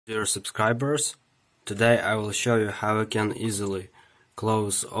Dear subscribers, today I will show you how you can easily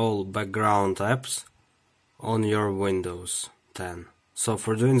close all background apps on your Windows 10. So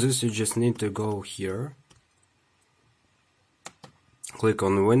for doing this you just need to go here, click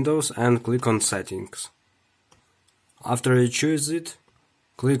on Windows and click on Settings. After you choose it,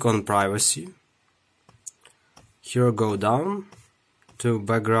 click on Privacy. Here go down to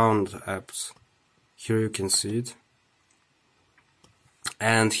Background Apps. Here you can see it.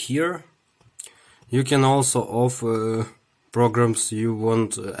 And here you can also off programs you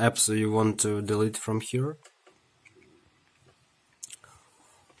want, apps you want to delete from here.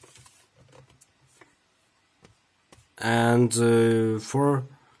 And for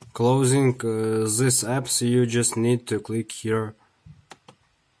closing these apps you just need to click here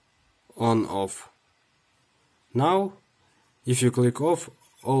on off. Now if you click off,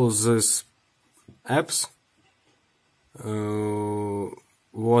 all these apps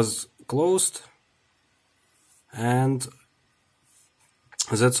was closed, and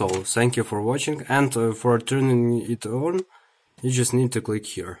that's all. Thank you for watching, and for turning it on you just need to click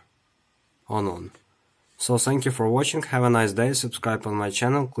here on. So thank you for watching, have a nice day, subscribe on my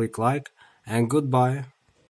channel, click like, and goodbye.